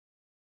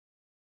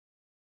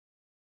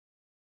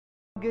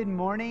Good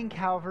morning,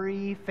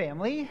 Calvary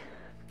family.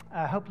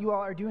 I hope you all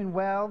are doing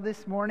well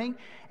this morning,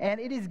 and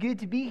it is good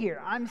to be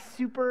here. I'm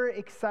super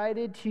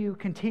excited to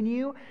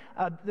continue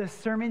the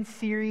sermon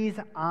series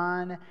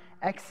on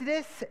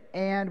Exodus,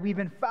 and we've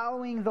been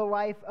following the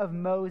life of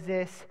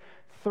Moses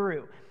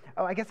through.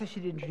 Oh, I guess I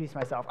should introduce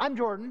myself. I'm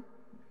Jordan,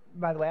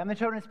 by the way. I'm the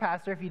children's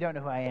pastor, if you don't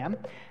know who I am.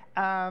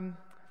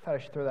 Thought I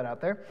should throw that out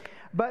there.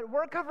 But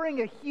we're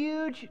covering a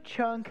huge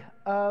chunk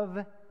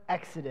of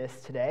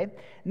Exodus today.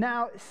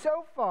 Now,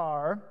 so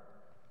far,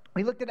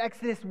 we looked at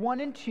Exodus 1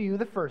 and 2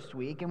 the first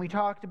week, and we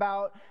talked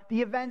about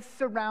the events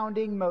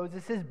surrounding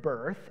Moses'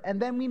 birth.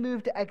 And then we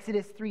moved to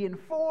Exodus 3 and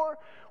 4,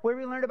 where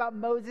we learned about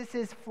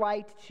Moses'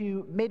 flight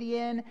to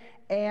Midian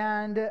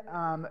and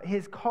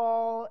his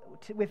call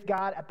with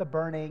God at the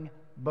burning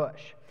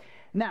bush.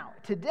 Now,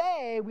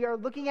 today we are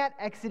looking at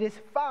Exodus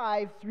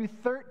 5 through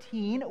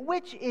 13,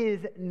 which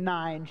is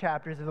 9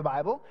 chapters of the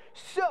Bible.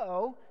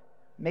 So,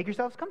 make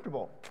yourselves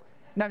comfortable.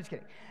 No, I'm just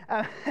kidding.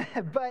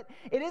 But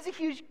it is a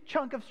huge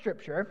chunk of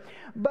Scripture.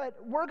 But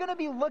we're going to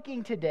be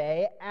looking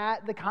today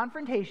at the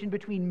confrontation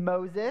between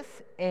Moses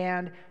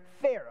and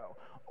Pharaoh.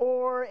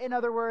 Or, in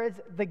other words,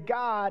 the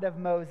God of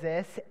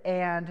Moses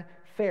and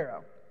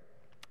Pharaoh.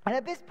 And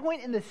at this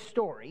point in the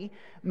story,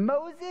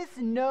 Moses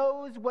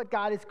knows what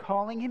God is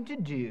calling him to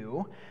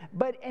do,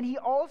 and he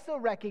also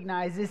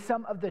recognizes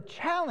some of the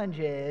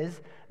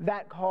challenges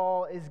that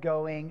call is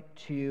going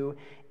to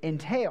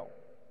entail.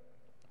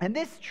 And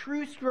this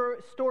true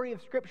story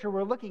of Scripture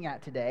we're looking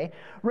at today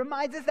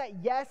reminds us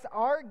that, yes,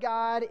 our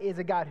God is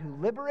a God who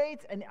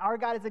liberates, and our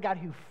God is a God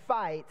who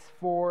fights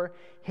for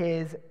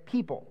his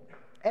people.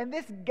 And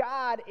this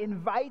God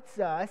invites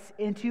us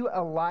into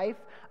a life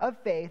of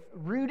faith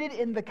rooted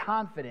in the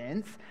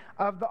confidence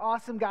of the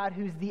awesome God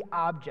who's the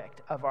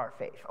object of our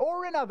faith.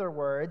 Or in other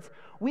words,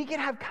 we can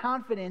have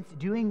confidence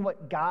doing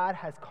what God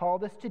has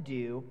called us to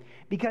do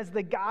because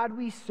the God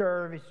we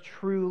serve is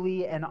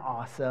truly an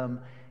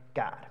awesome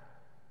God.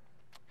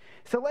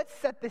 So let's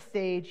set the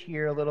stage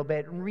here a little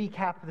bit and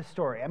recap the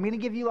story. I'm going to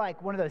give you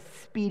like one of those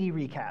speedy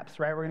recaps,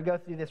 right? We're going to go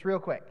through this real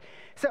quick.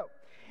 So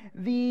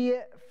the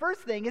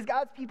first thing is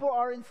God's people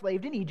are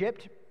enslaved in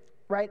Egypt,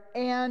 right?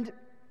 And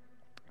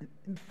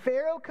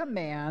Pharaoh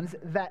commands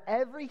that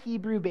every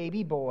Hebrew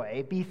baby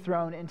boy be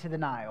thrown into the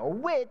Nile,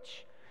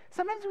 which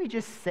sometimes we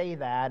just say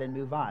that and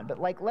move on. But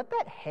let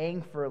that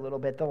hang for a little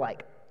bit, the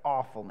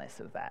awfulness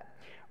of that,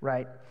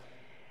 right?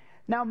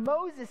 Now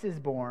Moses is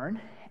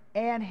born,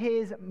 and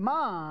his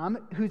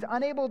mom, who's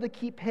unable to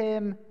keep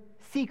him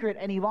secret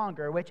any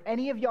longer, which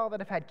any of y'all that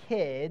have had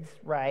kids,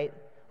 right,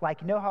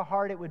 know how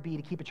hard it would be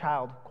to keep a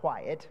child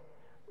quiet,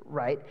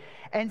 right?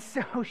 And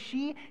so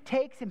she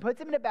takes him,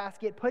 puts him in a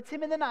basket, puts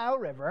him in the Nile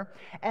River,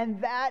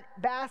 and that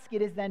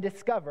basket is then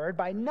discovered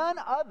by none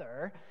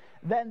other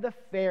than the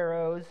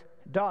Pharaoh's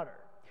daughter,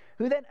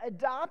 who then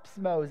adopts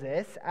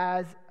Moses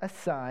as a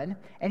son,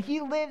 and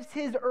he lives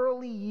his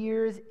early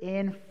years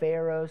in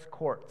Pharaoh's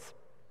courts.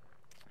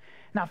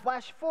 Now,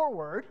 flash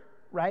forward,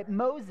 right?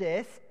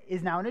 Moses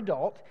is now an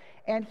adult,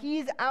 and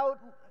he's out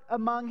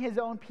among his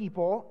own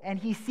people, and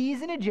he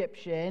sees an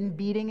Egyptian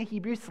beating a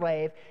Hebrew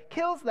slave,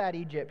 kills that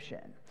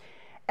Egyptian.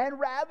 And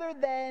rather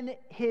than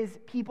his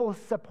people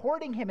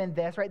supporting him in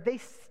this, right, they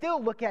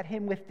still look at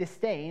him with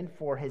disdain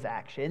for his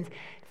actions.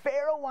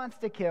 Pharaoh wants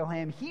to kill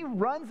him. He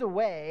runs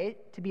away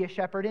to be a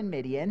shepherd in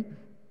Midian,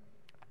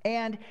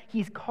 and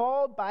he's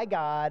called by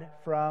God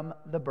from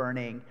the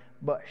burning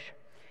bush.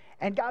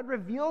 And God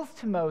reveals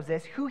to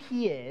Moses who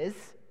he is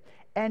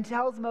and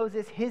tells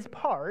Moses his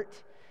part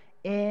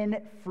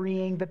in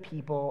freeing the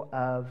people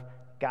of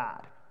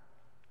God.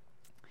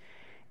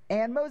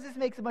 And Moses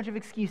makes a bunch of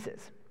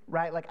excuses,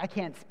 right? I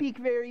can't speak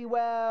very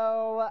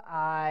well.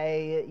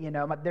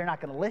 They're not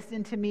going to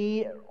listen to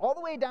me. All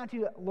the way down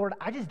to, Lord,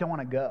 I just don't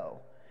want to go,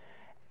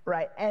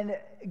 right? And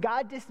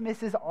God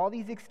dismisses all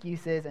these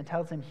excuses and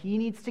tells him he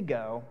needs to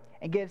go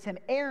and gives him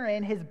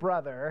Aaron, his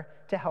brother,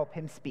 to help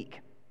him speak.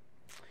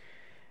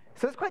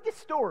 So it's quite the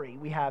story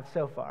we have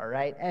so far,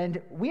 right?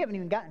 And we haven't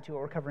even gotten to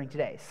what we're covering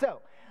today.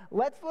 So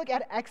let's look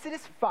at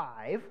Exodus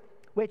 5,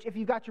 which if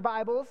you've got your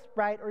Bibles,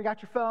 right, or you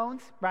got your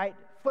phones, right,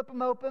 flip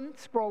them open,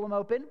 scroll them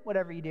open,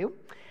 whatever you do.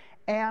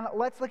 And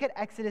let's look at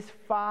Exodus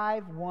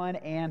 5, 1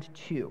 and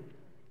 2.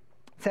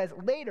 It says,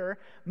 later,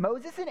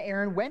 Moses and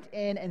Aaron went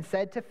in and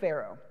said to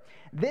Pharaoh,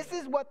 "This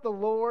is what the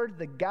Lord,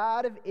 the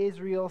God of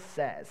Israel,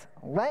 says.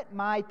 Let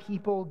my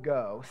people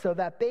go, so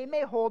that they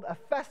may hold a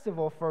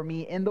festival for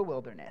me in the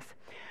wilderness."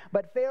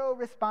 But Pharaoh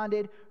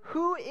responded,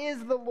 "Who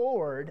is the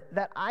Lord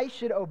that I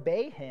should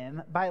obey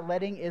him by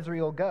letting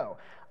Israel go?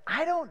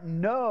 I don't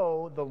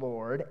know the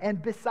Lord,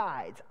 and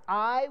besides,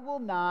 I will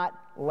not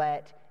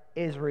let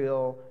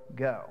Israel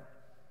go."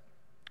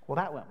 Well,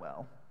 that went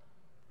well.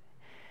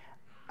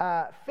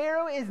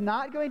 Pharaoh is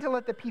not going to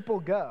let the people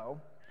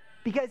go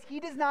because he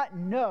does not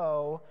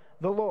know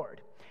the Lord.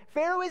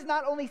 Pharaoh is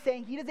not only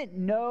saying he doesn't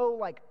know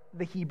like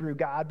the Hebrew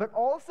God, but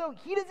also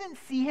he doesn't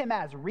see him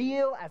as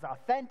real, as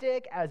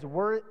authentic, as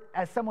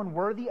someone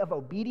worthy of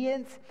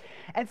obedience.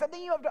 And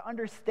something you have to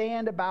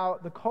understand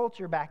about the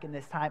culture back in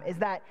this time is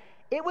that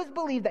it was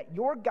believed that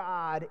your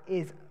God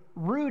is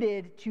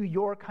rooted to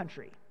your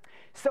country.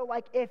 So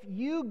like if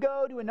you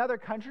go to another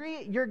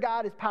country, your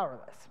God is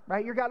powerless,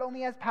 right? Your God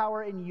only has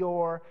power in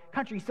your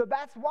country. So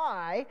that's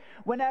why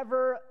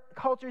whenever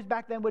cultures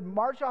back then would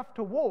march off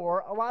to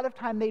war, a lot of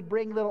time they'd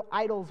bring little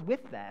idols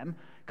with them,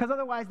 because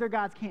otherwise their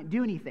gods can't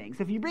do anything.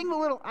 So if you bring the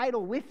little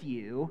idol with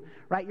you,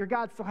 right, your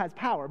God still has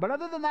power. But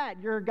other than that,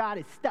 your God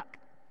is stuck,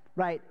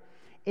 right,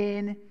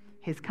 in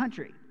his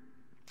country.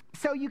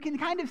 So you can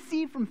kind of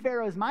see from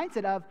Pharaoh's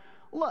mindset of,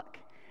 look,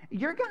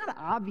 your God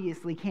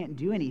obviously can't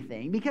do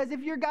anything, because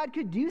if your God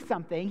could do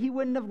something, he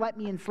wouldn't have let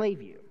me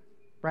enslave you,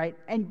 right?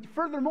 And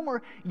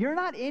furthermore, you're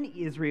not in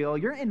Israel,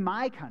 you're in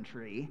my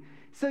country,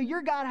 so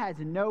your God has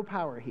no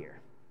power here.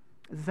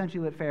 That's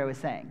essentially what Pharaoh is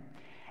saying.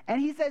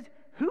 And he says,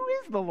 who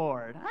is the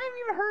Lord? I haven't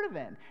even heard of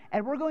him.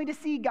 And we're going to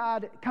see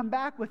God come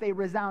back with a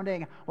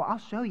resounding, well, I'll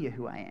show you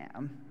who I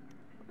am,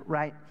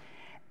 right?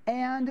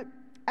 And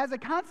as a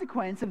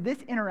consequence of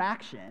this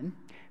interaction,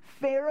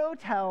 Pharaoh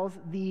tells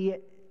the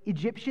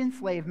Egyptian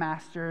slave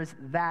masters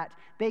that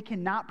they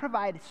cannot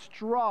provide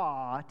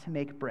straw to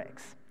make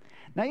bricks.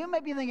 Now you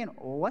might be thinking,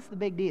 what's the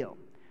big deal?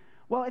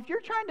 Well, if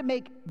you're trying to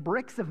make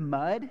bricks of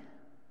mud,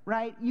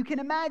 right, you can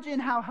imagine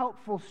how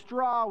helpful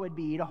straw would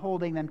be to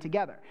holding them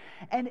together.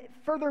 And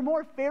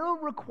furthermore, Pharaoh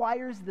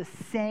requires the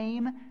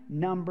same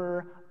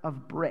number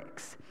of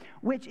bricks,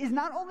 which is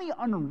not only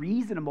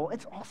unreasonable,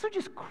 it's also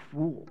just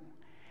cruel.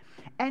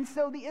 And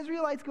so the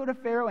Israelites go to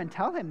Pharaoh and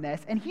tell him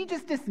this, and he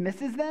just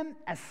dismisses them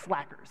as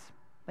slackers.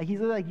 Like he's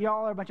like,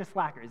 y'all are a bunch of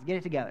slackers. Get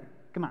it together.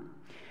 Come on.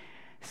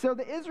 So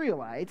the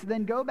Israelites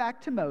then go back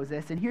to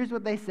Moses, and here's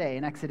what they say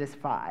in Exodus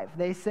 5.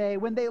 They say,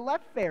 when they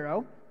left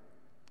Pharaoh,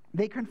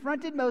 they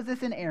confronted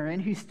Moses and Aaron,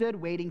 who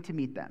stood waiting to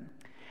meet them.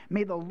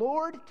 May the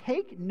Lord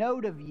take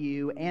note of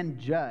you and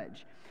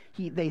judge,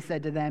 they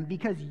said to them,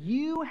 because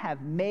you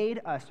have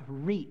made us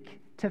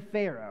reek to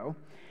Pharaoh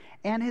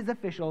and his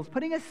officials,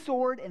 putting a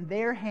sword in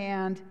their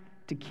hand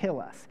to kill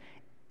us.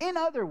 In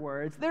other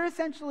words, they're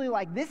essentially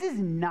like, this is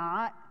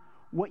not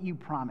what you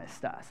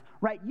promised us,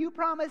 right? You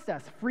promised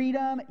us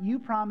freedom. You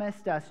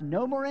promised us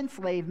no more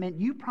enslavement.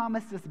 You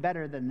promised us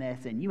better than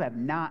this, and you have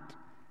not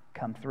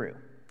come through.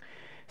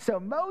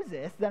 So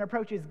Moses then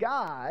approaches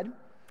God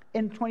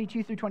in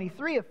 22 through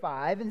 23 of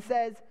 5 and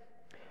says,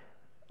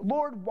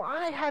 Lord,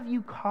 why have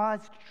you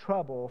caused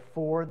trouble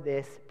for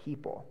this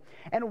people?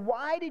 And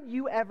why did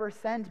you ever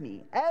send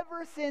me?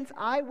 Ever since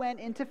I went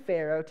into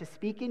Pharaoh to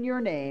speak in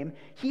your name,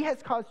 he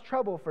has caused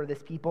trouble for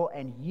this people,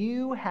 and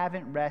you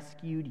haven't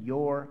rescued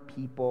your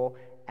people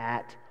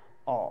at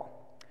all.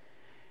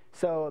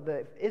 So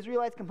the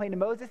Israelites complain to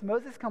Moses.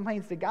 Moses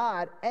complains to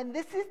God. And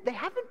they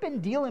haven't been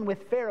dealing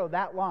with Pharaoh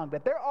that long,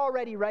 but they're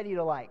already ready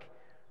to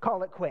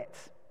call it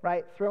quits,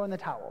 right? Throw in the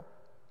towel.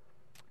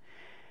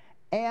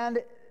 And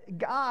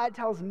God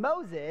tells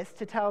Moses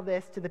to tell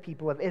this to the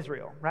people of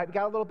Israel, right? We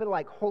got a little bit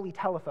of holy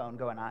telephone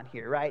going on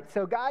here, right?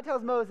 So God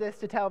tells Moses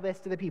to tell this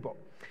to the people.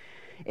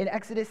 In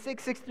Exodus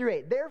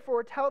 6:6-8,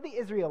 therefore tell the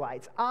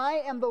Israelites,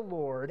 I am the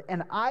Lord,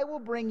 and I will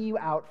bring you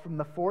out from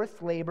the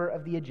forced labor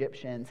of the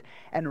Egyptians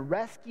and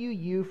rescue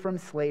you from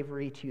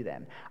slavery to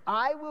them.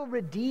 I will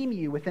redeem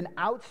you with an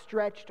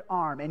outstretched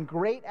arm and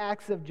great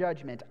acts of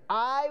judgment.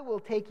 I will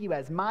take you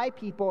as my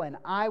people, and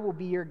I will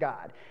be your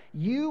God.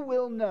 You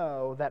will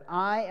know that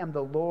I am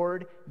the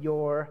Lord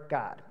your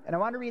God. And I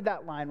want to read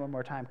that line one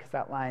more time, because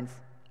that line's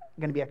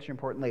going to be extra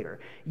important later.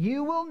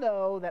 You will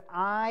know that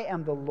I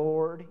am the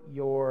Lord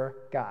your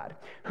God,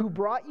 who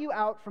brought you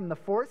out from the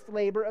forced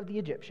labor of the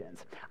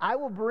Egyptians. I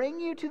will bring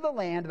you to the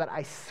land that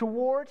I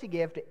swore to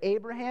give to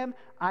Abraham,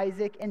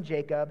 Isaac, and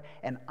Jacob,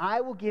 and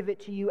I will give it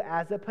to you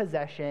as a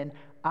possession.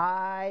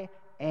 I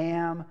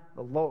am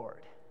the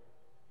Lord.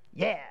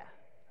 Yeah,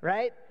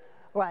 right?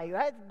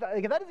 That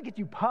doesn't get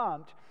you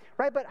pumped,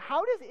 right? But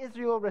how does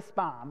Israel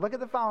respond? Look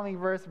at the following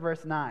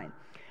verse 9.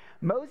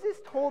 Moses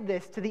told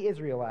this to the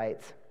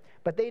Israelites,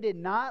 but they did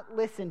not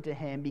listen to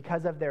him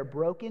because of their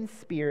broken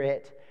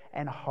spirit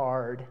and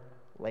hard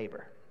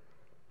labor.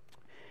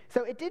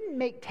 So it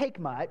didn't take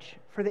much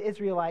for the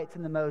Israelites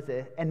and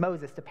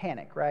Moses to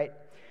panic, right?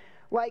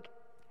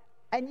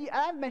 And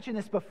I've mentioned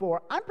this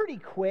before, I'm pretty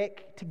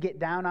quick to get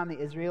down on the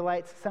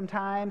Israelites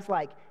sometimes,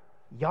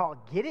 y'all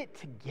get it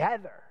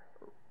together,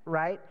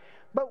 right?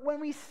 But when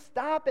we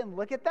stop and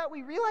look at that,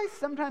 we realize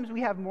sometimes we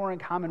have more in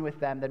common with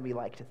them than we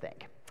like to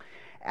think.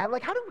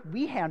 And how do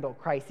we handle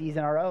crises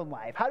in our own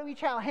life? How do we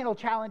handle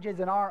challenges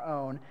in our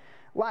own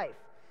life?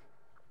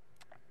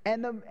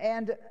 And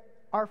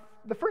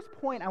the first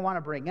point I want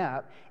to bring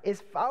up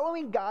is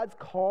following God's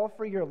call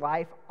for your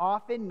life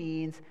often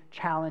means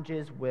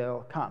challenges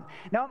will come.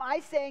 Now, am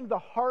I saying the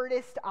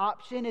hardest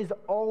option is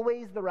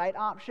always the right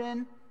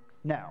option?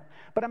 No.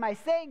 But am I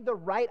saying the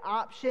right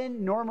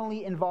option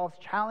normally involves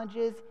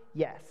challenges?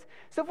 Yes.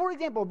 So for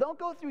example, don't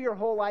go through your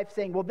whole life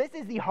saying, well, this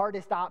is the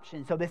hardest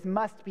option, so this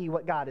must be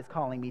what God is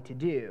calling me to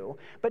do.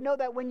 But know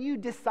that when you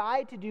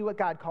decide to do what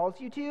God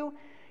calls you to,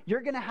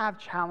 you're going to have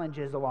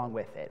challenges along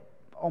with it,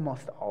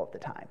 almost all of the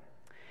time.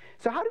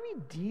 So how do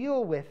we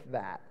deal with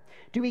that?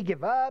 Do we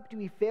give up? Do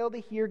we fail to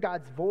hear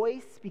God's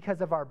voice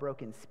because of our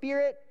broken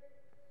spirit?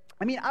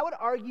 I mean, I would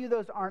argue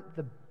those aren't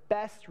the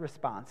best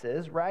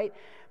responses, right?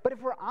 But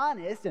if we're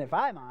honest, and if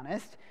I'm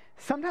honest,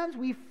 sometimes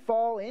we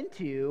fall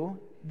into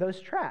those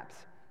traps.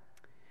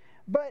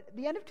 But at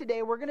the end of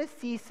today, we're going to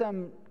see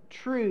some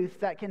truths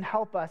that can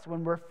help us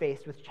when we're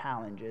faced with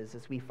challenges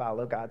as we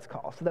follow God's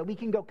call, so that we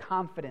can go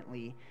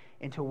confidently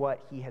into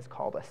what he has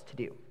called us to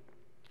do.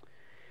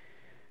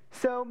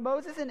 So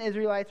Moses and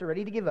Israelites are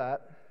ready to give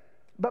up.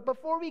 But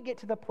before we get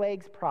to the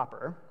plagues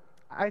proper,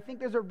 I think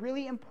there's a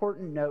really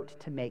important note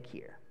to make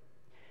here.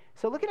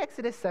 So look at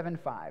Exodus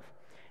 7:5.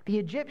 The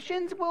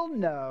Egyptians will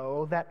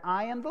know that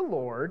I am the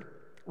Lord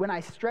when I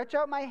stretch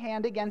out my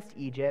hand against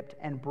Egypt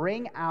and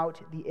bring out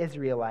the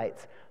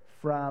Israelites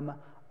from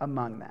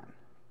among them.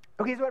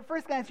 Okay, so at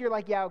first glance, you're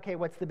like, yeah, okay,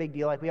 what's the big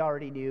deal? Like, we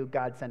already knew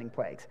God's sending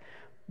plagues.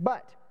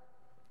 But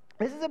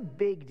this is a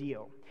big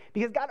deal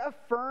because God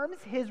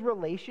affirms his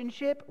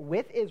relationship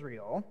with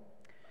Israel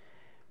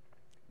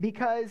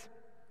because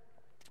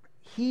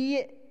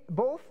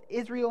both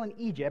Israel and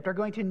Egypt are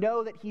going to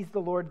know that he's the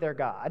Lord their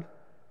God,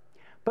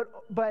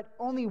 but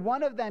only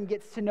one of them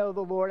gets to know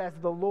the Lord as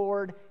the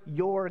Lord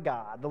your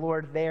God, the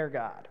Lord their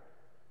God.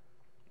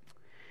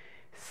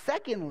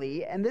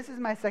 Secondly, and this is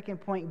my second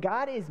point,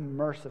 God is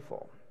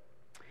merciful.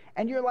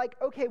 And you're like,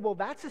 okay, well,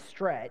 that's a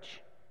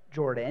stretch,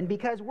 Jordan,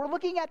 because we're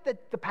looking at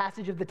the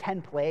passage of the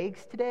 10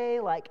 plagues today.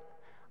 Like,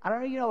 I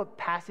don't know, you know what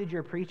passage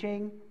you're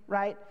preaching,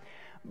 right?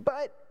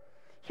 But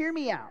hear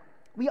me out.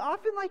 We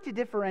often like to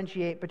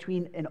differentiate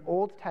between an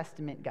Old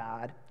Testament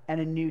God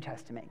and a New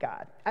Testament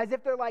God, as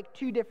if they're like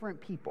two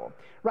different people,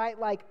 right?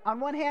 Like, on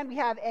one hand, we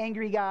have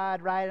angry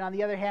God, right? And on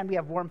the other hand, we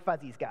have warm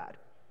fuzzies God,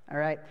 all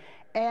right?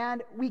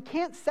 And we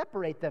can't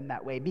separate them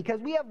that way because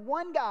we have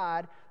one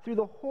God through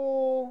the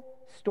whole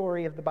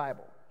story of the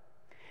Bible.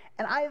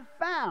 And I have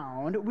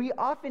found we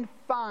often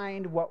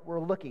find what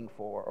we're looking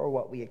for or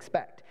what we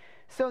expect.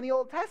 So in the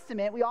Old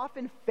Testament, we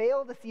often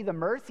fail to see the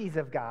mercies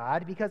of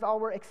God because all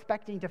we're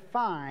expecting to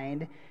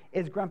find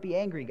is grumpy,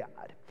 angry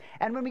God.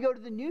 And when we go to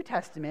the New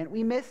Testament,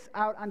 we miss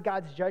out on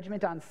God's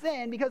judgment on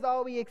sin because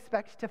all we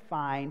expect to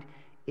find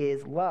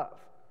is love.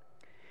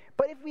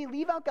 But if we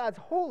leave out God's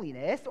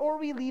holiness or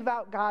we leave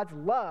out God's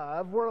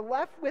love, we're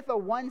left with a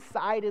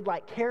one-sided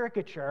like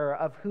caricature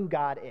of who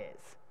God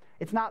is.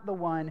 It's not the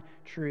one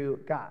true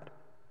God.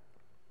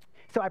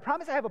 So I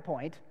promise I have a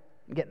point.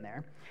 I'm getting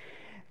there.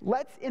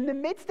 In the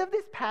midst of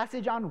this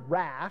passage on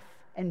wrath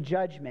and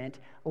judgment,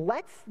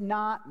 let's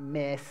not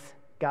miss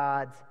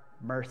God's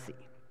mercy.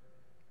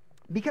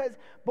 Because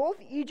both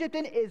Egypt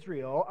and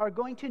Israel are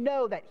going to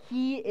know that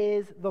he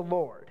is the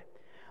Lord.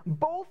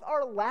 Both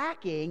are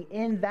lacking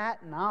in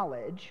that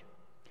knowledge,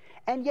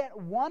 and yet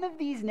one of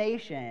these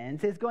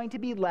nations is going to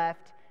be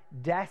left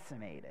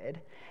decimated,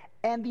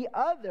 and the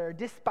other,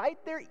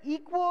 despite their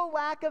equal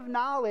lack of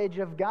knowledge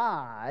of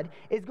God,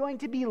 is going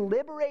to be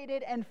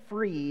liberated and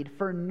freed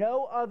for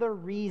no other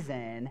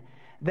reason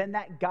than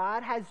that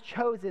God has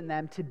chosen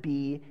them to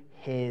be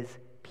his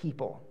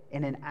people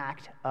in an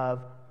act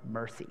of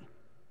mercy.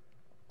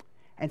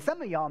 And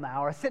some of y'all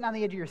now are sitting on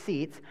the edge of your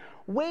seats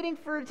waiting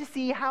to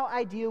see how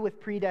I deal with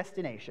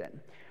predestination.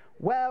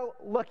 Well,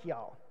 look,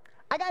 y'all.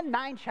 I got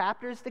 9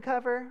 chapters to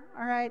cover,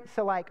 all right?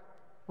 So,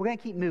 we're going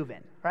to keep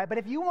moving, right? But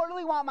if you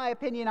really want my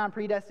opinion on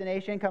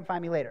predestination, come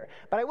find me later.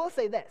 But I will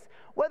say this.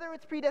 Whether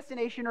it's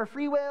predestination or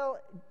free will,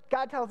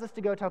 God tells us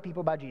to go tell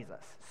people about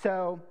Jesus.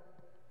 So,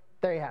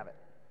 there you have it.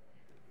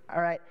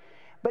 All right?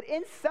 But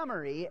in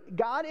summary,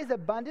 God is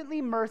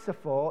abundantly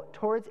merciful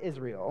towards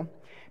Israel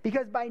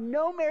because by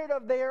no merit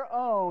of their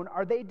own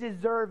are they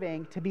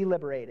deserving to be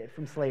liberated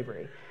from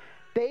slavery.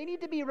 They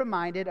need to be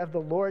reminded of the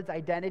Lord's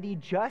identity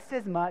just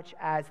as much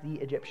as the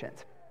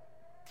Egyptians.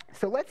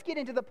 So let's get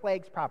into the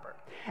plagues proper.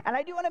 And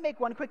I do want to make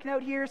one quick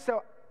note here.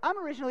 So I'm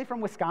originally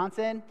from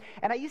Wisconsin,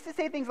 and I used to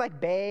say things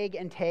like bag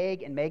and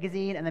tag and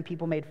magazine, and then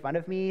people made fun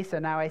of me, so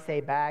now I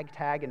say bag,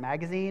 tag, and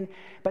magazine.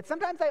 But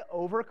sometimes I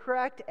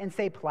overcorrect and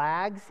say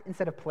plagues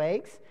instead of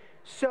plagues.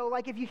 So,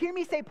 if you hear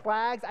me say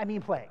plagues, I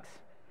mean plagues.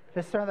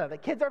 Just throw that. The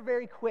kids are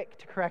very quick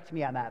to correct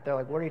me on that. They're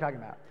like, what are you talking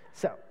about?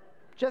 So,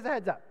 just a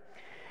heads up.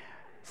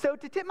 So,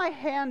 to tip my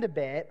hand a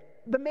bit,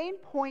 the main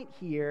point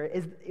here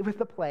is with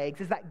the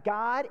plagues is that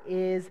God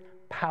is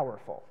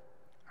powerful.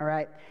 All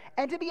right?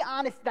 And to be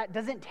honest, that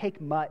doesn't take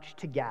much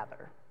to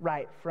gather,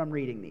 right, from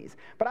reading these.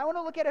 But I want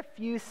to look at a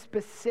few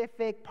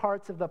specific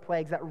parts of the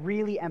plagues that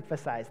really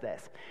emphasize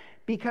this.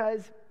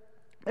 Because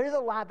there's a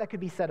lot that could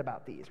be said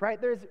about these, right?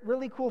 There's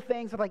really cool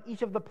things with like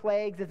each of the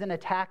plagues is an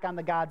attack on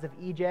the gods of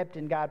Egypt,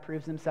 and God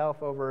proves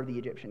himself over the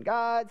Egyptian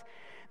gods.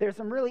 There's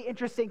some really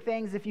interesting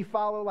things if you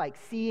follow like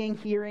seeing,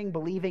 hearing,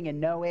 believing, and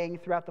knowing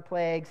throughout the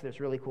plagues. There's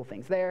really cool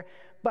things there.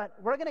 But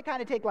we're going to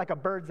kind of take like a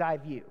bird's eye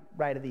view,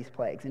 right, of these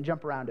plagues and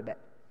jump around a bit.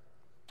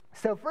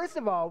 So first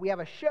of all, we have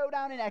a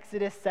showdown in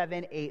Exodus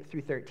 7, 8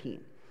 through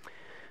 13.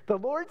 The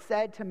Lord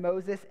said to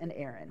Moses and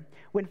Aaron,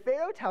 "When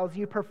Pharaoh tells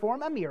you,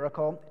 perform a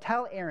miracle,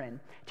 tell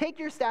Aaron, take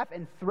your staff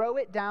and throw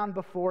it down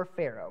before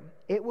Pharaoh.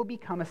 It will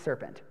become a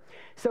serpent."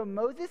 So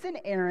Moses and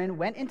Aaron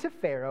went into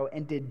Pharaoh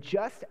and did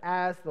just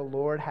as the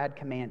Lord had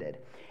commanded.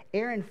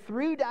 Aaron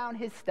threw down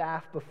his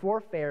staff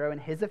before Pharaoh and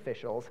his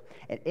officials,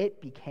 and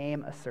it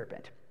became a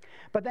serpent.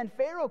 But then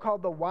Pharaoh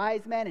called the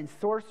wise men and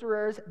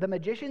sorcerers, the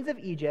magicians of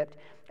Egypt,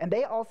 and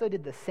they also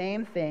did the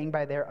same thing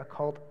by their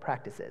occult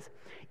practices.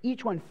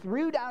 Each one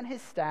threw down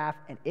his staff,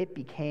 and it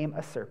became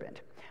a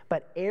serpent.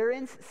 But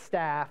Aaron's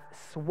staff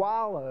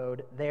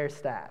swallowed their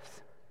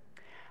staffs.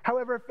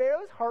 However,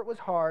 Pharaoh's heart was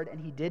hard, and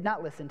he did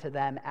not listen to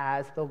them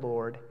as the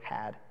Lord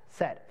had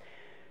said.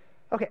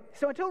 Okay,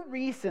 so until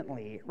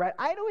recently, right,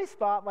 I'd always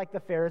thought like the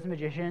Pharaoh's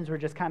magicians were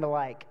just kind of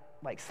like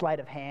sleight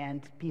of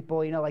hand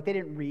people, you know, like they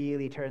didn't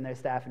really turn their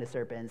staff into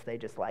serpents. They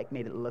just like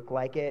made it look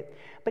like it.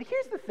 But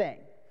here's the thing,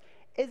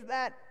 is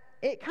that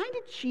it kind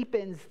of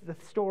cheapens the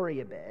story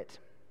a bit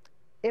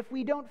if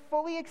we don't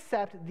fully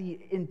accept the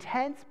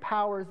intense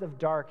powers of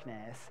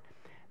darkness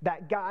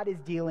that God is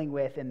dealing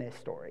with in this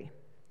story.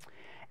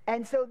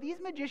 And so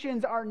these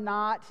magicians are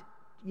not,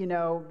 you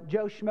know,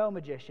 Joe Schmo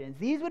magicians.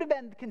 These would have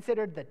been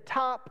considered the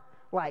top,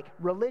 like,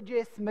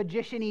 religious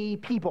magician-y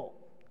people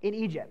in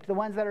Egypt, the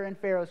ones that are in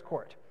Pharaoh's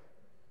court.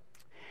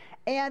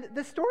 And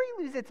the story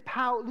loses its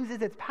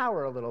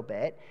power a little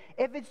bit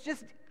if it's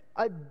just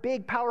a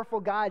big,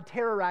 powerful God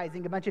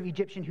terrorizing a bunch of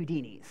Egyptian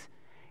Houdinis.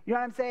 You know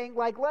what I'm saying?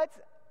 Like, let's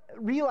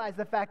realize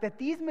the fact that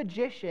these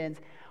magicians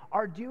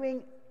are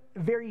doing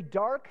very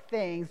dark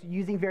things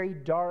using very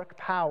dark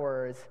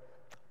powers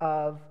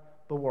of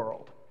the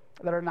world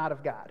that are not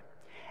of God.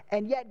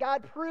 And yet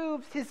God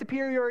proves his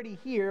superiority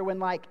here when,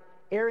 like,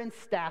 Aaron's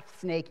staff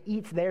snake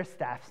eats their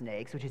staff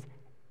snakes, which is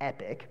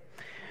epic.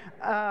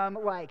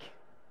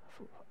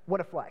 What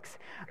a flex.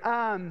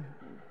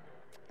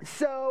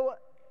 So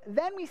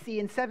then we see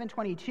in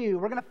 7:22,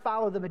 we're going to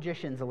follow the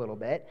magicians a little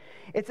bit.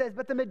 It says,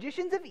 "But the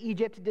magicians of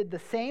Egypt did the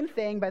same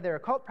thing by their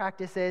occult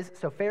practices,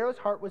 so Pharaoh's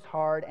heart was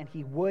hard, and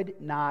he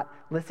would not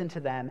listen to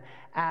them,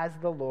 as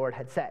the Lord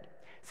had said."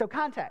 So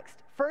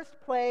context. First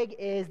plague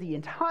is the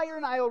entire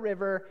Nile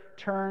River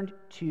turned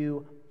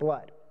to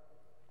blood.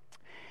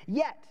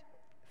 Yet,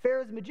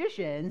 Pharaoh's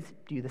magicians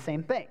do the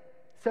same thing.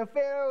 So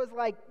Pharaoh is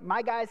like,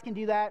 my guys can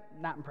do that,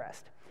 not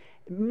impressed.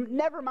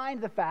 Never mind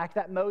the fact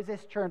that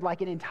Moses turned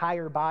like an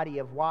entire body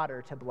of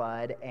water to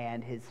blood,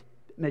 and his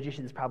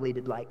magicians probably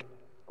did like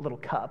a little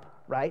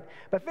cup, right?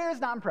 But Pharaoh's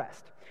not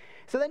impressed.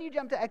 So then you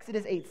jump to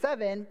Exodus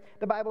 8:7.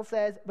 The Bible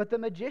says, "But the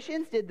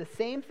magicians did the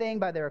same thing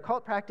by their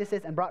occult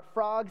practices and brought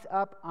frogs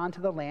up onto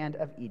the land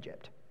of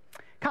Egypt."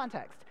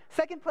 Context.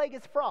 Second plague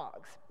is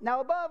frogs. Now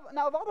of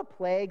all the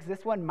plagues,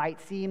 this one might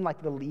seem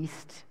like the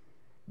least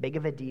big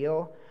of a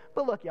deal.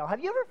 But look, y'all, have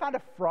you ever found a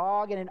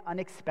frog in an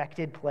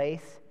unexpected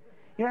place?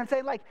 You know what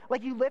I'm saying?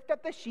 Like you lift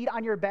up the sheet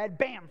on your bed,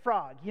 bam,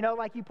 frog. You know,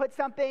 like you put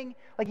something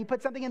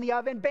in the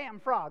oven, bam,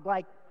 frog.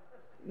 Like,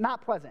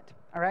 not pleasant,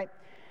 all right?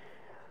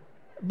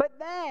 But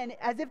then,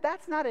 as if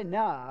that's not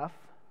enough,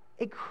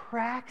 it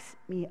cracks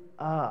me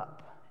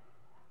up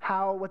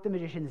what the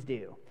magicians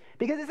do.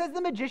 Because it says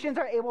the magicians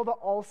are able to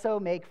also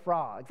make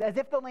frogs, as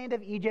if the land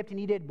of Egypt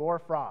needed more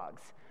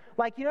frogs.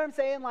 Like, you know what I'm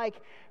saying? Like,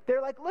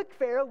 they're like, "Look,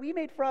 Pharaoh, we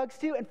made frogs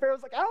too." And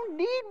Pharaoh's like, "I don't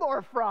need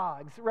more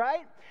frogs,"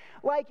 right?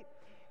 Like,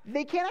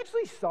 they can't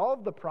actually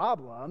solve the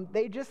problem.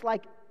 They just,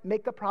 like,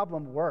 make the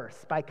problem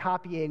worse by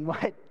copying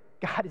what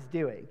God is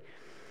doing.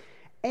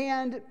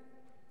 And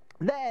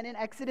then in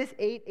Exodus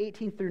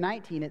 8:18 through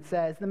 19, it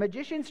says, "The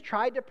magicians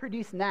tried to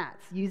produce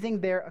gnats using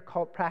their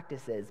occult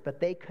practices, but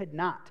they could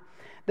not.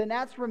 The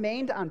gnats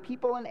remained on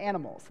people and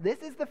animals. 'This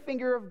is the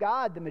finger of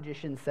God,' the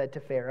magicians said to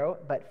Pharaoh,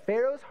 but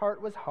Pharaoh's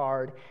heart was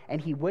hard,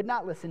 and he would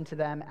not listen to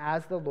them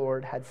as the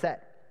Lord had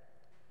said."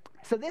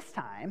 So this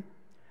time,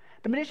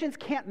 the magicians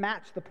can't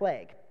match the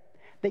plague.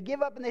 They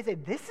give up and they say,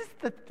 "This is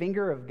the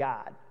finger of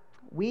God.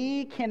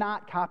 We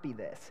cannot copy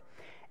this."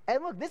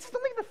 And look, this is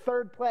only the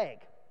third plague.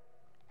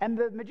 And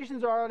the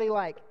magicians are already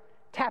like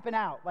tapping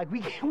out. Like,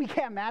 we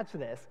can't match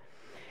this.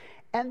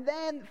 And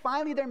then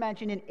finally they're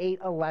mentioned in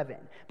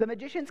 8:11. "The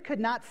magicians could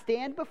not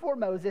stand before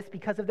Moses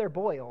because of their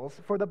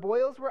boils, for the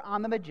boils were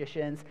on the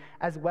magicians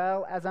as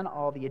well as on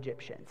all the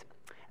Egyptians."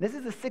 This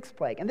is the sixth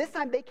plague. And this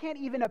time they can't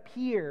even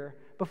appear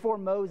before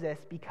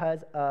Moses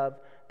because of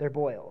their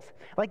boils.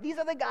 Like, these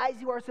are the guys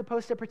who are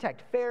supposed to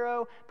protect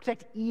Pharaoh,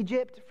 protect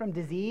Egypt from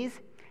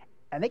disease,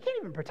 and they can't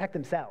even protect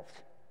themselves.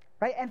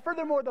 Right? And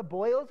furthermore, the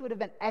boils would have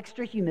been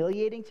extra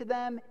humiliating to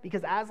them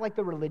because as like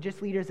the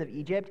religious leaders of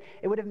Egypt,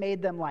 it would have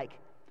made them like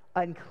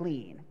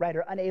unclean, right?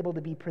 Or unable to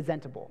be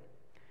presentable,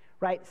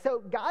 right? So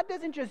God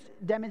doesn't just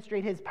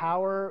demonstrate his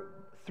power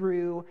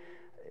through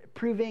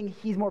proving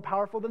he's more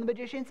powerful than the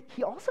magicians,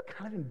 he also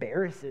kind of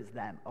embarrasses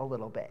them a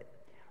little bit,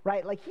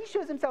 right? Like he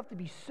shows himself to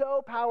be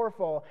so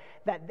powerful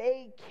that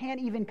they can't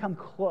even come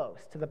close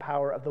to the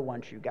power of the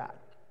one true God.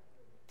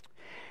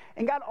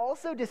 And God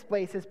also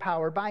displays his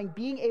power by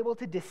being able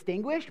to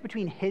distinguish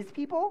between his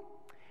people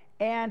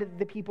and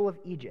the people of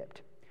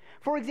Egypt.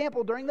 For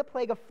example, during the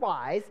plague of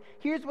flies,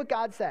 here's what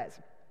God says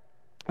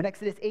in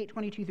Exodus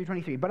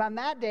 8:22-23. But on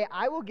that day,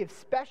 I will give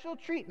special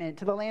treatment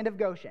to the land of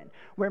Goshen,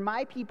 where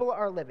my people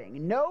are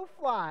living. No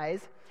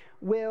flies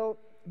will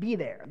be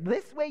there.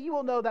 This way you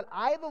will know that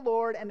I, the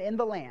Lord, am in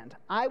the land.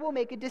 I will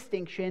make a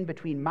distinction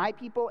between my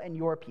people and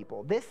your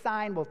people. This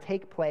sign will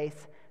take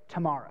place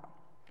tomorrow.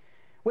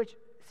 Which,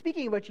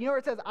 speaking of which, you know where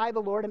it says, I,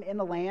 the Lord, am in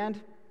the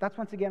land? That's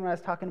once again what I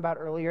was talking about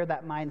earlier,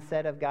 that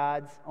mindset of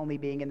God's only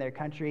being in their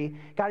country.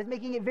 God is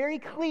making it very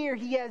clear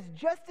he has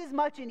just as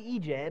much in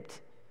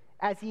Egypt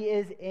as he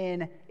is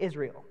in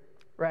Israel,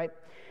 right?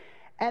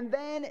 And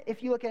then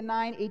if you look at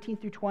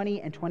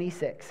 9:18-20 and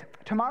 26,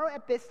 tomorrow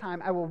at this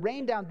time I will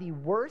rain down the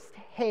worst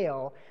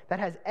hail that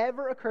has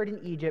ever occurred in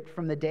Egypt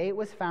from the day it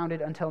was founded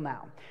until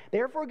now.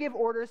 Therefore give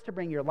orders to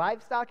bring your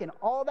livestock and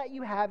all that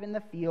you have in the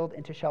field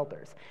into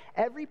shelters.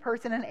 Every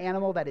person and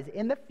animal that is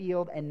in the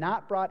field and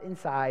not brought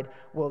inside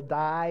will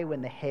die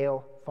when the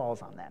hail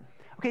falls on them.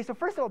 Okay, so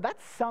first of all,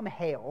 that's some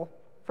hail.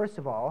 First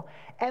of all,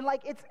 and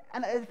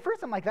at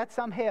first I'm like, that's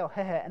some hail,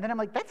 and then I'm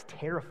like, that's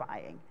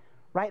terrifying,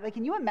 right? Like,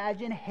 can you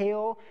imagine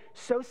hail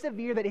so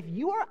severe that if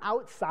you are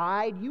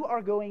outside, you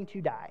are going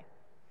to die?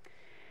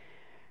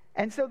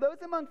 And so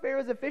those among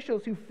Pharaoh's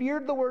officials who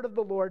feared the word of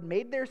the Lord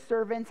made their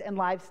servants and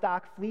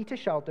livestock flee to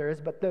shelters,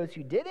 but those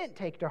who didn't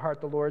take to heart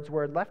the Lord's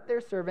word left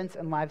their servants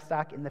and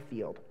livestock in the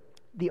field.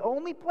 The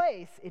only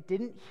place it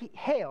didn't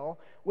hail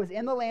was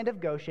in the land of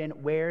Goshen,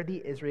 where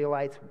the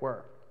Israelites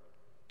were.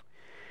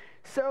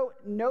 So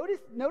notice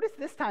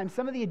this time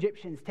some of the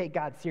Egyptians take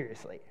God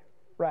seriously,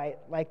 right?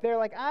 Like they're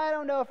like, I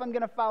don't know if I'm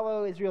going to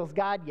follow Israel's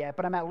God yet,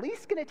 but I'm at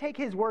least going to take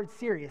his word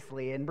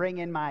seriously and bring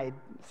in my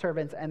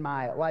servants and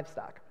my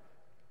livestock.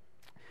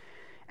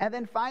 And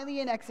then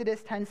finally in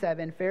Exodus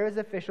 10:7, Pharaoh's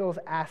officials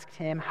asked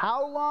him,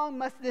 how long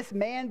must this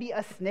man be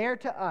a snare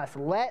to us?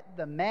 Let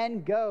the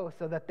men go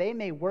so that they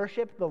may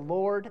worship the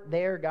Lord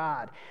their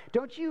God.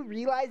 Don't you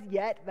realize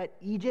yet that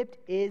Egypt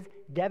is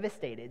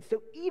devastated?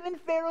 So even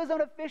Pharaoh's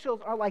own officials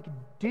are like,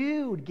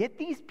 dude, get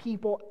these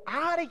people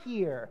out of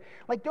here.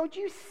 Like, don't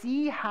you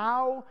see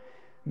how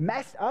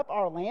messed up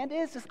our land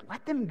is? Just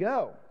let them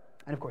go.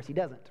 And of course he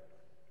doesn't.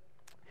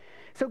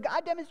 So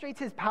God demonstrates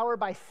his power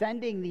by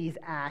sending these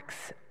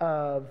acts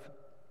of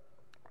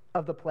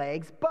the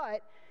plagues,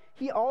 but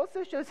he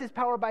also shows his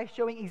power by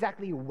showing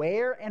exactly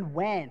where and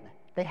when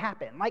they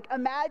happen. Like,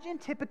 imagine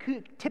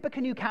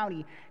Tippecanoe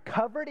County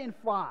covered in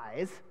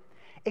flies,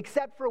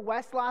 except for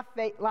West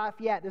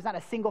Lafayette, there's not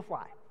a single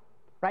fly,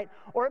 right?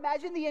 Or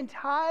imagine the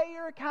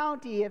entire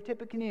county of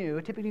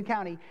Tippecanoe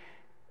County,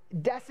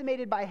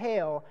 decimated by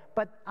hail,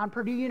 but on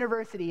Purdue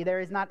University, there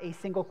is not a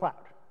single cloud,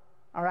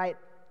 all right?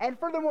 And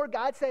furthermore,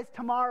 God says,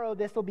 tomorrow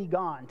this will be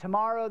gone.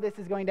 Tomorrow this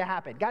is going to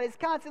happen. God is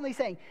constantly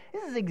saying,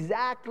 this is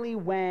exactly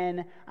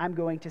when I'm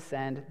going to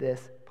send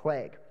this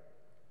plague.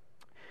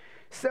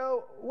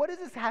 So what does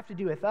this have to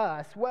do with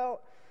us?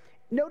 Well,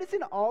 notice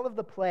in all of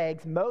the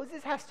plagues,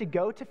 Moses has to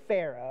go to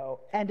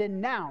Pharaoh and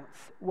announce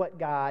what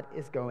God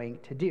is going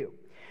to do.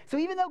 So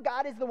even though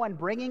God is the one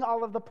bringing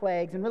all of the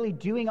plagues and really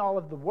doing all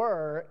of the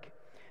work,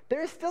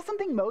 there is still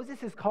something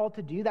Moses is called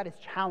to do that is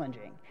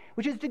challenging,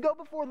 which is to go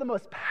before the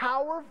most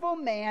powerful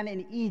man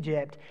in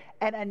Egypt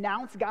and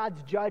announce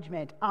God's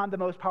judgment on the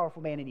most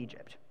powerful man in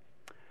Egypt,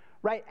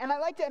 right? And I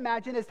like to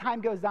imagine as time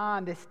goes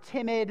on, this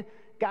timid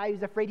guy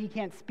who's afraid he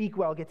can't speak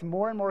well gets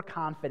more and more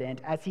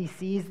confident as he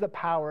sees the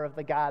power of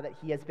the God that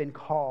he has been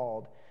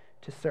called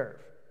to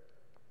serve.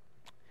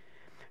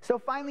 So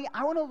finally,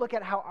 I want to look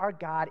at how our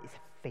God is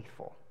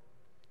faithful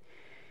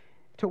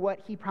to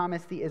what he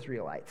promised the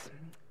Israelites.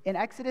 In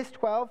Exodus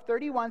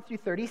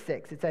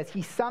 12:31-36, it says,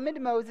 he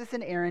summoned Moses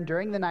and Aaron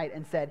during the night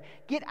and said,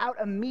 get out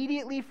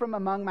immediately from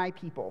among my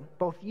people,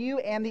 both you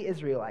and the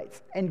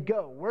Israelites, and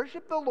go,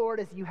 worship the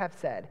Lord as you have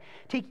said.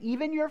 Take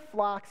even your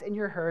flocks and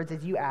your herds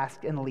as you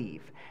asked and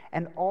leave,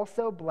 and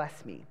also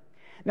bless me.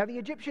 Now the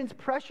Egyptians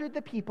pressured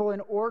the people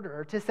in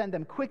order to send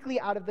them quickly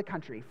out of the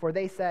country, for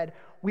they said,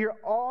 we are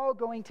all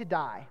going to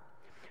die.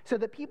 So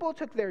the people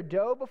took their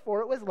dough before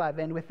it was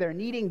leavened with their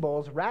kneading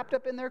bowls wrapped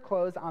up in their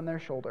clothes on their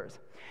shoulders.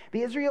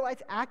 The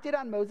Israelites acted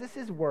on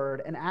Moses'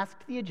 word and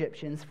asked the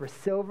Egyptians for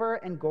silver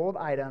and gold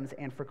items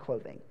and for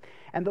clothing.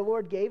 And the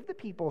Lord gave the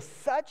people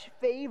such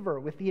favor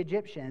with the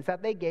Egyptians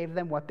that they gave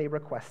them what they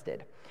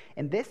requested.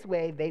 In this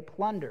way, they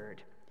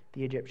plundered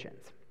the Egyptians.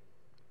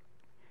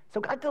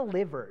 So God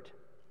delivered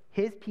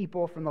his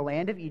people from the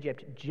land of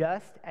Egypt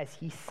just as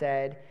he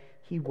said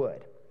he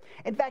would.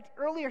 In fact,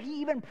 earlier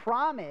he even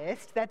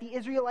promised that the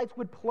Israelites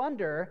would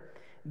plunder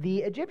the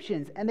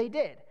Egyptians, and they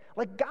did.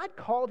 Like, God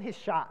called his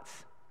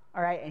shots,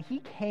 all right, and he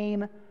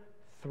came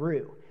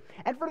through.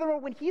 And furthermore,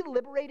 when he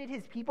liberated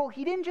his people,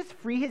 he didn't just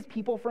free his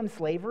people from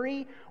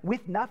slavery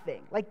with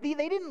nothing. Like, they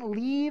didn't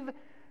leave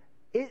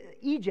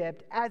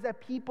Egypt as a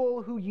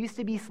people who used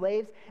to be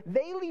slaves.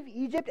 They leave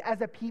Egypt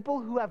as a people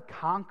who have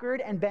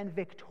conquered and been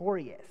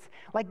victorious.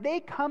 Like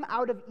they come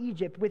out of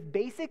Egypt with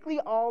basically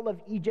all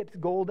of Egypt's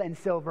gold and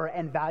silver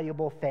and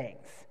valuable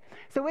things.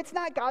 So it's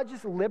not God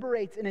just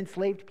liberates an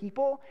enslaved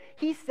people.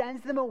 He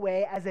sends them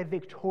away as a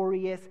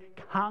victorious,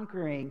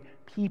 conquering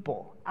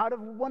people out of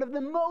one of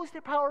the most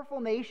powerful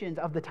nations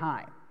of the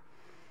time.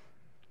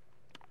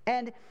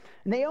 And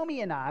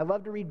Naomi and I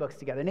love to read books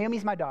together.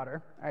 Naomi's my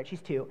daughter. All right,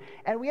 she's 2.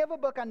 And we have a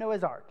book on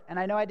Noah's Ark. And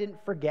I know I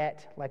didn't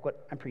forget, like,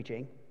 what I'm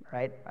preaching,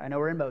 right? I know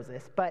we're in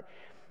Moses. But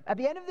at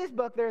the end of this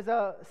book, there's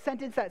a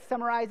sentence that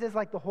summarizes,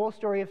 like, the whole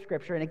story of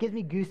Scripture. And it gives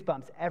me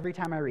goosebumps every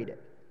time I read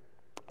it.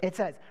 It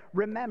says,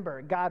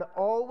 remember, God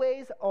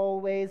always,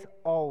 always,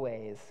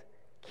 always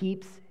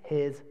keeps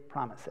his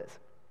promises.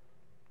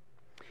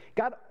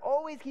 God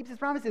always keeps his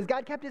promises.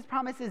 God kept his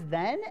promises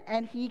then,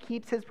 and he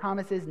keeps his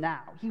promises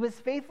now. He was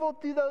faithful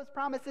to those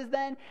promises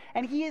then,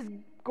 and he is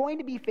going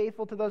to be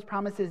faithful to those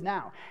promises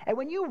now. And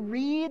when you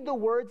read the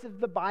words of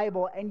the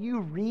Bible and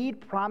you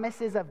read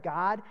promises of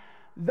God,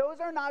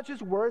 those are not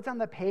just words on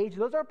the page.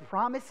 Those are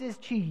promises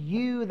to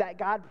you that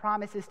God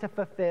promises to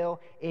fulfill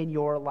in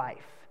your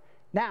life.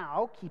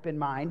 Now, keep in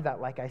mind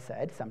that, like I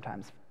said,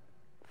 sometimes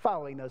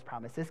following those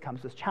promises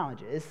comes with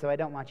challenges, so I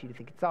don't want you to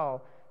think it's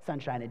all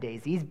sunshine and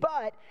daisies,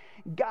 but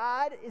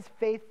God is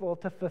faithful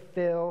to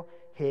fulfill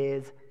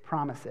his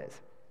promises.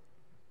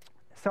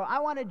 So I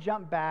want to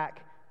jump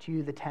back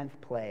to the 10th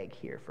plague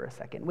here for a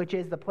second, which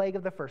is the plague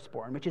of the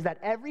firstborn, which is that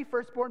every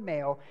firstborn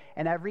male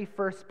and every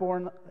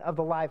firstborn of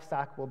the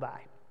livestock will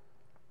die.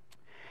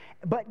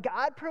 But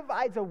God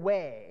provides a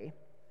way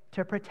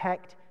to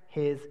protect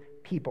his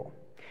people.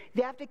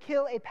 They have to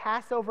kill a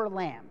Passover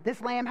lamb.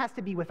 This lamb has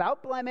to be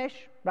without blemish,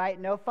 right?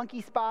 No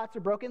funky spots or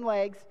broken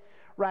legs,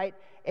 right?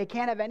 It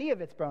can't have any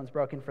of its bones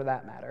broken for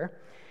that matter.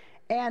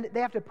 And they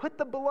have to put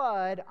the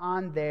blood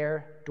on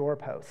their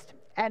doorpost.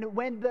 And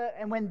when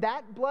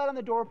that blood on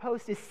the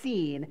doorpost is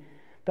seen,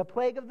 the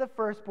plague of the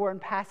firstborn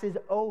passes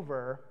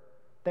over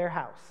their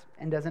house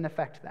and doesn't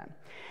affect them.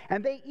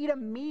 And they eat a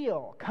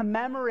meal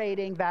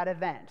commemorating that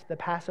event, the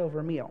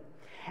Passover meal.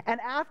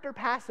 And after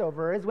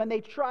Passover is when they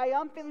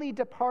triumphantly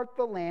depart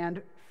the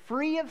land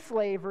free of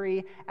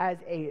slavery as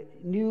a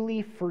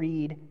newly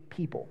freed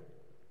people.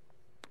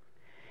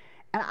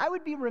 And I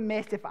would be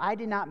remiss if I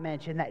did not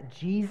mention that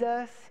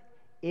Jesus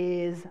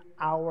is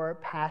our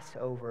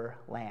Passover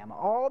lamb.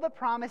 All the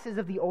promises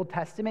of the Old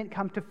Testament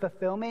come to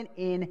fulfillment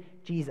in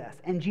Jesus.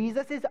 And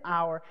Jesus is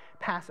our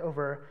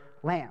Passover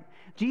lamb.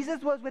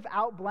 Jesus was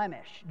without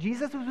blemish.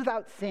 Jesus was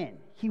without sin.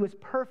 He was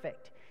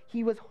perfect.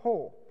 He was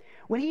whole.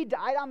 When he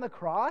died on the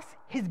cross,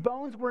 his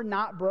bones were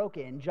not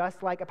broken,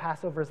 just like a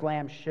Passover's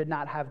lamb should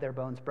not have their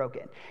bones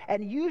broken.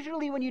 And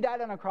usually when you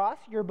died on a cross,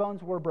 your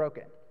bones were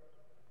broken.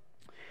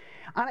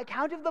 On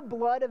account of the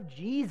blood of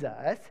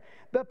Jesus,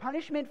 the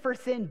punishment for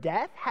sin,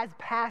 death, has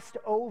passed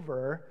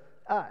over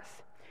us.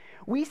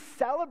 We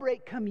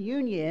celebrate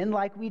communion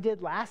like we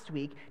did last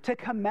week to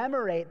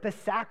commemorate the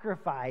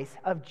sacrifice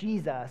of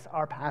Jesus,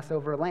 our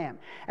Passover lamb.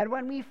 And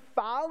when we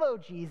follow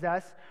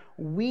Jesus,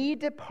 we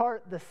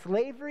depart the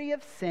slavery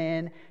of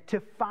sin to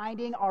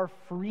finding our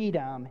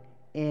freedom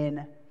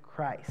in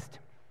Christ.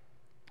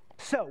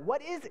 So,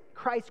 what is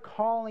Christ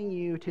calling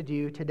you to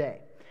do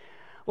today?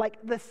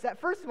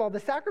 First of all, the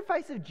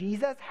sacrifice of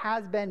Jesus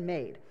has been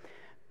made.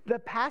 The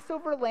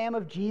Passover lamb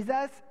of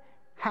Jesus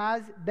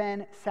has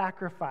been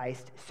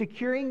sacrificed,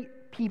 securing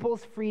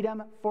people's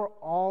freedom for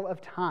all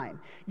of time.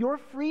 Your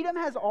freedom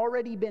has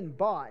already been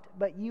bought,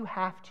 but you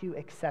have to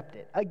accept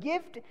it. A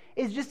gift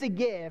is just a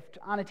gift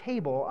on a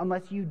table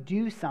unless you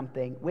do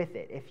something with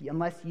it,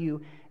 unless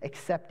you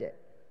accept it.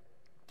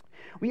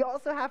 We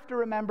also have to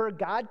remember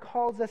God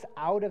calls us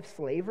out of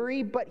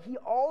slavery, but he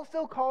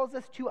also calls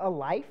us to a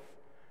life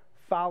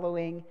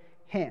following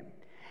him.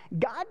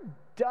 God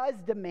does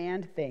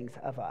demand things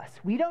of us.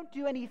 We don't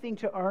do anything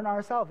to earn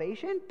our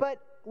salvation, but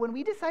when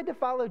we decide to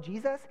follow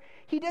Jesus,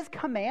 he does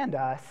command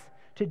us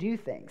to do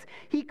things.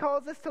 He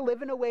calls us to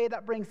live in a way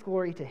that brings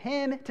glory to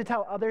him, to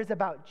tell others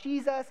about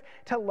Jesus,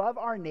 to love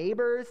our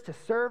neighbors, to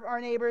serve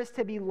our neighbors,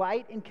 to be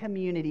light in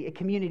community, a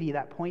community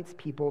that points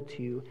people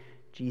to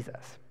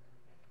Jesus.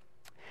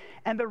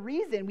 And the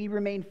reason we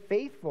remain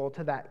faithful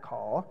to that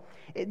call,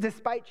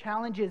 despite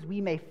challenges we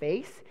may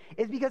face,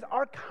 is because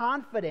our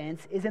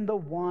confidence is in the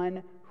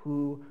one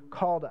who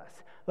called us,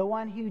 the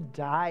one who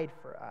died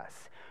for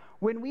us.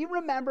 When we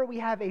remember we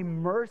have a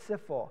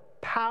merciful,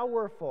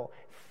 powerful,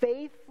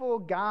 faithful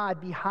God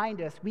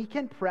behind us, we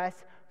can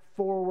press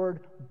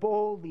forward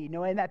boldly,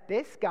 knowing that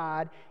this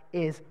God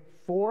is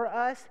for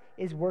us,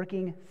 is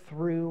working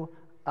through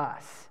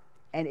us,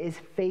 and is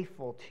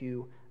faithful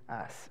to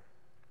us.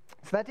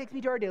 So that takes me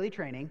to our daily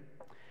training,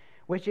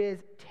 which is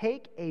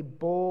take a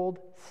bold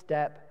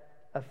step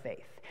of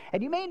faith.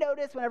 And you may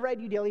notice whenever I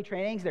do daily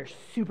trainings, they're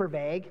super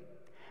vague.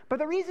 But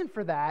the reason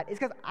for that is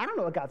because I don't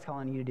know what God's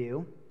calling you to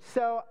do.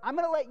 So I'm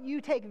going to let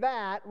you take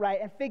that, right,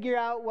 and figure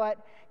out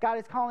what God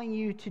is calling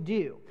you to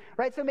do,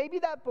 right? So maybe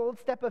that bold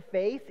step of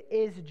faith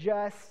is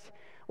just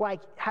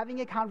like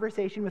having a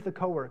conversation with a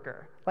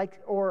coworker,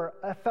 or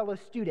a fellow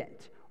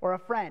student or a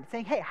friend,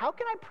 saying, hey, how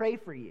can I pray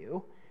for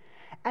you?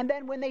 And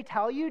then when they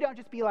tell you, don't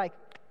just be like,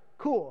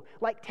 cool.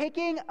 Like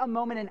taking a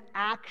moment and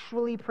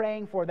actually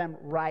praying for them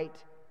right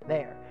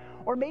there.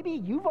 Or maybe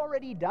you've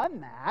already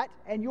done that,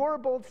 and your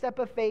bold step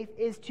of faith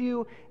is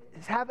to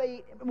have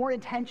a more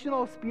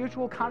intentional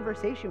spiritual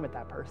conversation with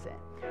that person.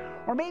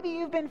 Or maybe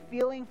you've been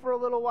feeling for a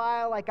little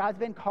while like God's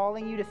been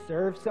calling you to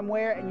serve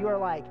somewhere, and you are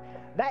like,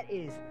 that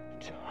is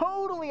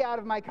totally out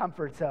of my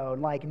comfort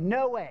zone, like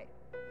no way.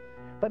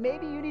 But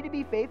maybe you need to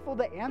be faithful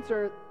to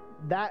answer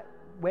that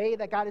way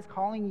that God is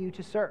calling you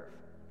to serve.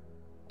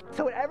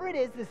 So whatever it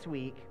is this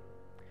week,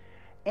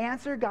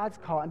 answer God's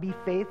call and be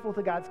faithful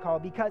to God's call,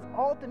 because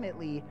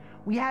ultimately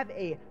we have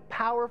a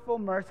powerful,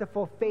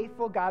 merciful,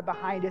 faithful God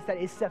behind us that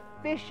is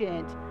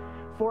sufficient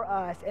for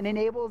us and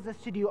enables us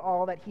to do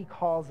all that he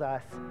calls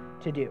us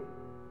to do.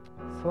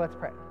 So let's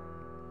pray.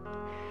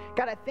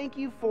 God, I thank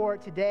you for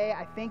today.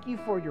 I thank you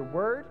for your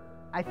word.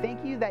 I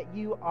thank you that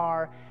you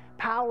are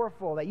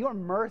powerful, that you are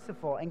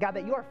merciful, and God,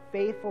 that you are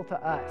faithful to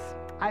us.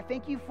 I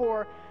thank you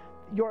for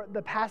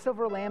the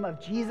Passover lamb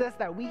of Jesus,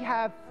 that we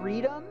have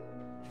freedom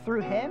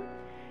through him.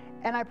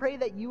 And I pray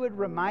that you would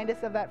remind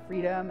us of that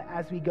freedom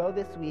as we go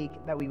this week,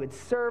 that we would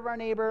serve our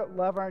neighbor,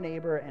 love our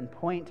neighbor, and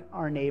point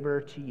our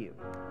neighbor to you.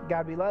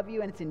 God, we love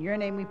you, and it's in your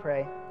name we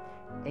pray.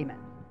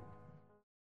 Amen.